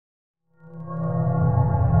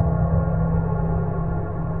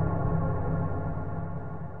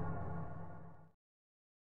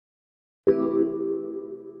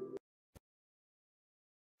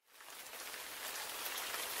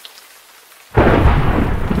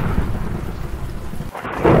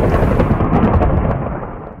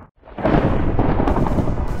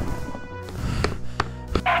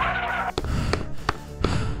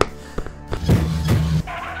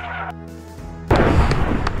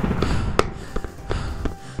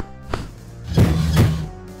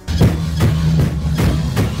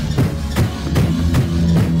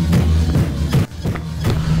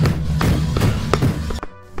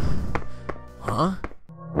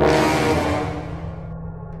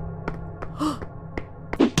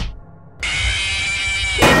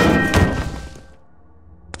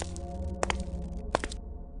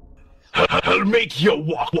make you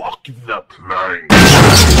walk the plank.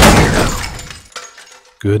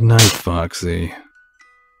 Good night, Foxy.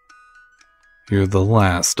 You're the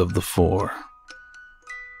last of the 4.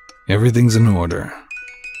 Everything's in order.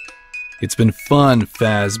 It's been fun,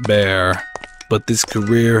 Fazbear, but this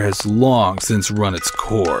career has long since run its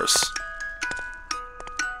course.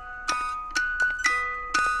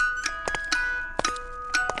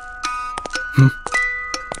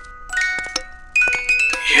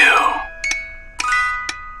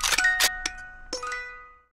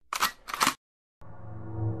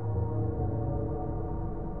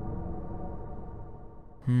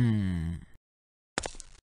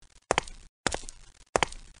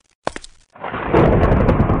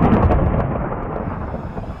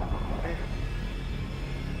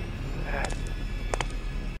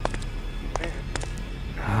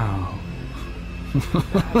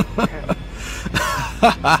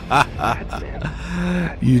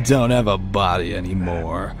 You don't have a body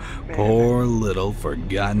anymore. Poor little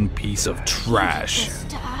forgotten piece of trash. Do this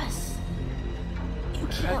to us. You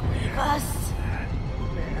can't leave us.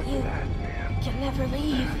 You can never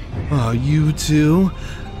leave. Oh, you too?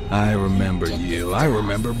 I remember you. I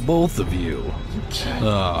remember both of you.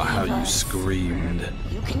 Oh, how you screamed.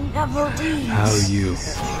 You can never leave. How you... You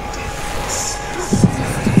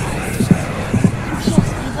can't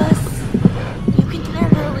leave us. You can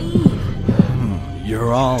never leave.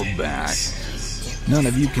 You're all back. None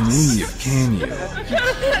of you can leave, can you?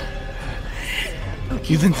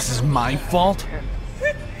 You think this is my fault?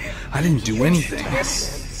 I didn't do anything.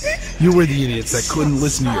 You were the idiots that couldn't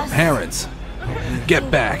listen to your parents. Get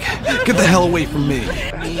back. Get the hell away from me.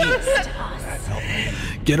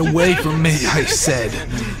 Get away from me, I said.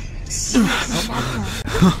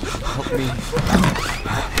 Help me.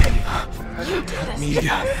 Help me.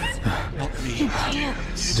 Help me.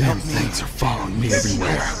 Damn things are following me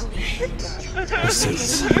everywhere.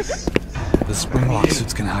 The spring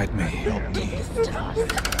suits can hide me. Help me.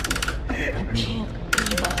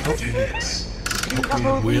 Help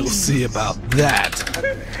me. We'll see about that.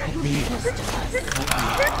 Help me.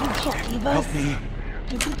 Help me.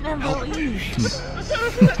 You can never leave.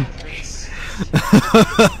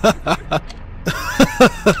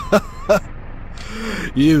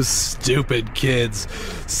 You stupid kids.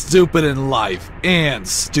 Stupid in life and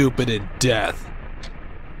stupid in death.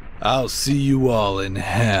 I'll see you all in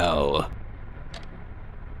hell.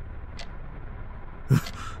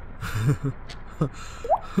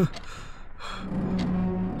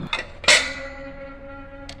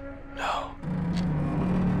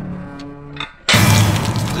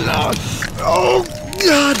 No. Oh,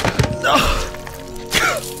 God!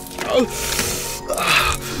 Oh,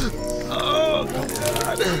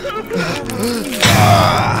 God.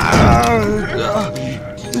 Help me.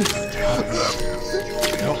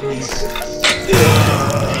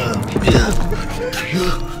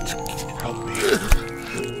 Help me.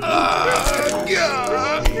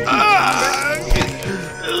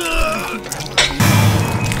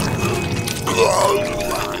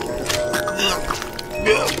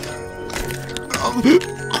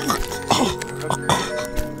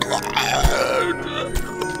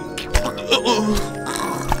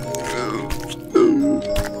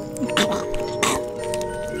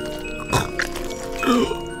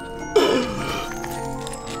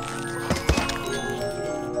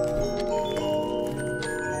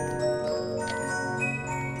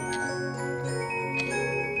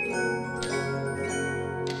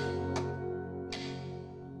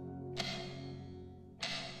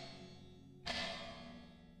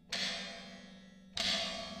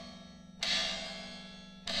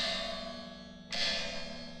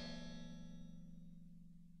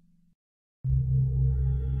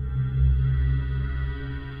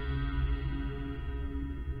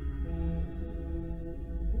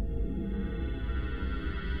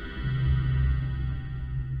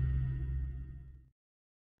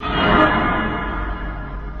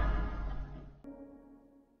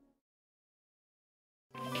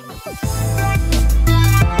 Bye.